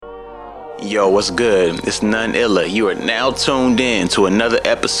Yo, what's good? It's none illa. You are now tuned in to another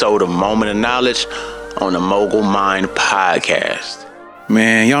episode of Moment of Knowledge on the Mogul Mind Podcast.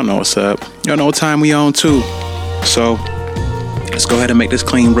 Man, y'all know what's up. Y'all know what time we on too. So, let's go ahead and make this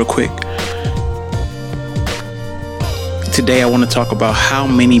clean real quick. Today I want to talk about how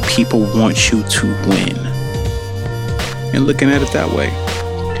many people want you to win. And looking at it that way.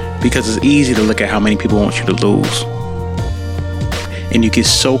 Because it's easy to look at how many people want you to lose. And you get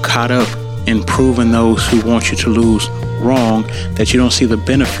so caught up in proving those who want you to lose wrong that you don't see the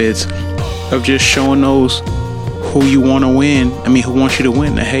benefits of just showing those who you want to win. Who want you to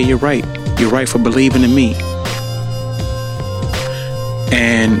win, that hey, you're right. You're right for believing in me.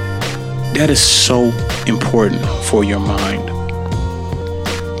 And that is so important for your mind.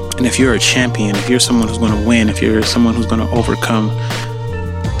 And if you're a champion, if you're someone who's going to win, if you're someone who's going to overcome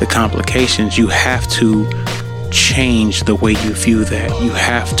the complications, you have to change the way you view that. You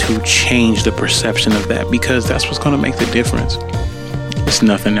have to change the perception of that, because that's what's going to make the difference. It's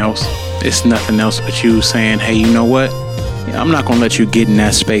nothing else. It's nothing else but you saying, hey, you know what? I'm not going to let you get in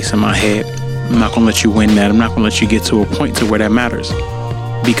that space in my head. I'm not going to let you win that. I'm not going to let you get to a point to where that matters.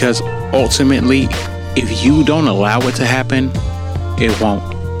 Because ultimately, if you don't allow it to happen, it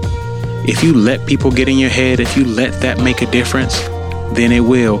won't. If you let people get in your head, if you let that make a difference, then it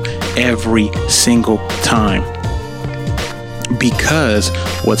will every single time. Because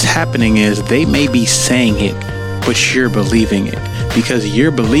what's happening is they may be saying it, but you're believing it. Because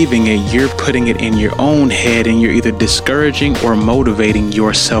you're believing it, you're putting it in your own head, and you're either discouraging or motivating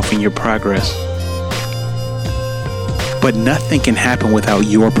yourself in your progress. But nothing can happen without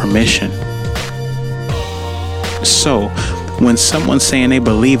your permission. So, when someone's saying they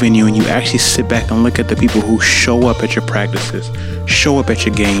believe in you and you actually sit back and look at the people who show up at your practices, show up at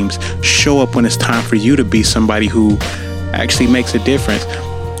your games, show up when it's time for you to be somebody who actually makes a difference,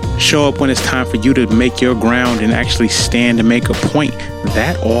 show up when it's time for you to make your ground and actually stand and make a point,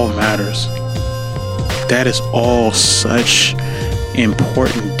 that all matters. That is all such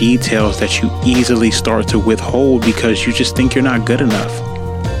important details that you easily start to withhold because you just think you're not good enough,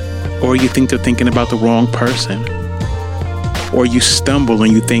 or you think they're thinking about the wrong person, or you stumble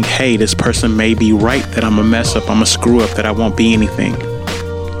and you think, hey, this person may be right, that I'm a mess up, I'm a screw up, that I won't be anything.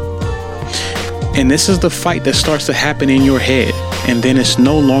 And this is the fight that starts to happen in your head. And then it's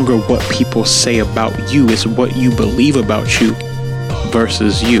no longer what people say about you, it's what you believe about you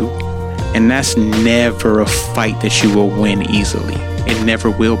versus you. And that's never a fight that you will win easily. It never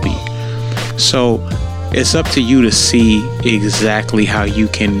will be. So it's up to you to see exactly how you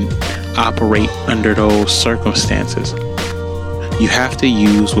can operate under those circumstances. You have to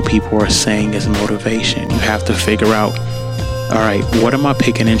use what people are saying as motivation. You have to figure out, all right, what am I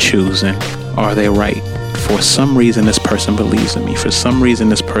picking and choosing? Are they right? For some reason, this person believes in me. For some reason,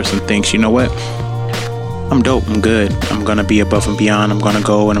 this person thinks, you know what? I'm dope. I'm good. I'm going to be above and beyond. I'm going to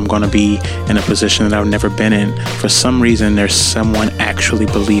go and I'm going to be in a position that I've never been in. For some reason, there's someone actually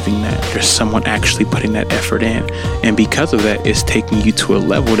believing that. There's someone actually putting that effort in. And because of that, it's taking you to a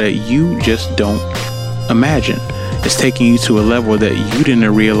level that you just don't imagine. It's taking you to a level that you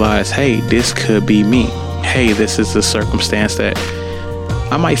didn't realize, hey, this could be me. Hey, this is the circumstance that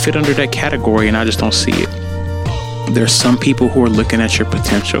I might fit under that category and I just don't see it. There's some people who are looking at your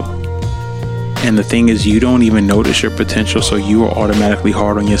potential. And the thing is, you don't even notice your potential, so you are automatically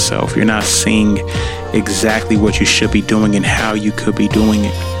hard on yourself. You're not seeing exactly what you should be doing and how you could be doing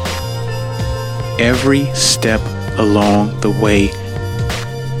it. Every step along the way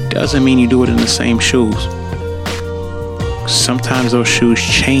doesn't mean you do it in the same shoes. Sometimes those shoes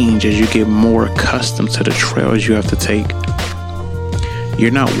change as you get more accustomed to the trails you have to take. You're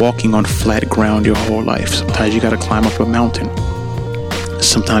not walking on flat ground your whole life. Sometimes you got to climb up a mountain.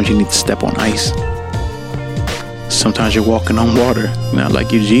 Sometimes you need to step on ice. Sometimes you're walking on water. Not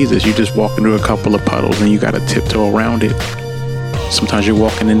like you're Jesus. You're just walking through a couple of puddles and you got to tiptoe around it. Sometimes you're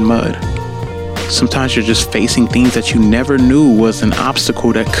walking in mud. Sometimes you're just facing things that you never knew was an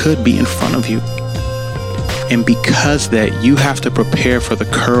obstacle that could be in front of you. And because that, you have to prepare for the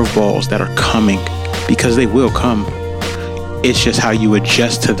curveballs that are coming, because they will come. It's just how you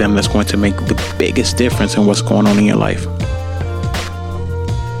adjust to them that's going to make the biggest difference in what's going on in your life.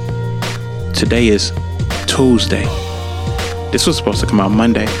 Today is Tuesday. This was supposed to come out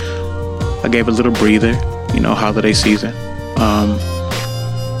Monday. I gave a little breather, holiday season.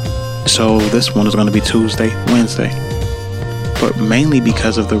 So this one is going to be Tuesday, Wednesday. But mainly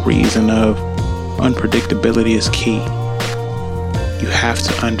because of the reason of unpredictability is key. You have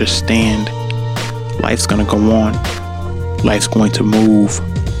to understand life's going to go on. Life's going to move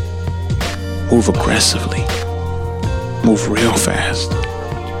aggressively, move real fast.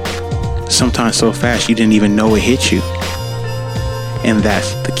 Sometimes so fast you didn't even know it hit you. And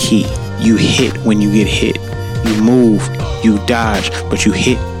that's the key. You hit when you get hit. You move, you dodge, but you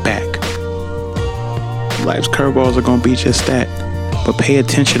hit back. Life's curveballs are going to be just that. But pay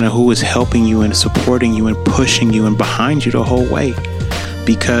attention to who is helping you and supporting you and pushing you and behind you the whole way.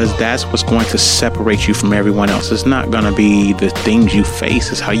 Because that's what's going to separate you from everyone else. It's not going to be the things you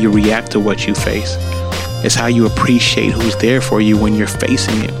face. It's how you react to what you face. It's how you appreciate who's there for you when you're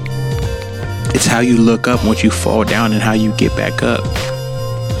facing it. It's how you look up once you fall down and how you get back up.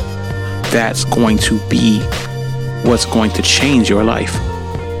 That's going to be what's going to change your life.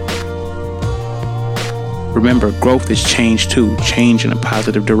 Remember, growth is change too. Change in a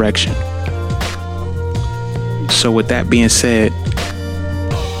positive direction. So with that being said,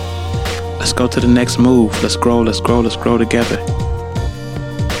 let's go to the next move. Let's grow together.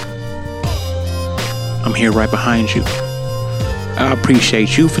 I'm here right behind you. I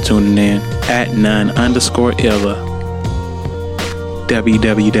appreciate you for tuning in at none_illa.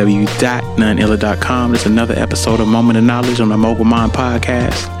 www.noneilla.com. There's another episode of Moment of Knowledge on the Mogul Mind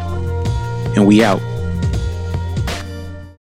Podcast. And we out.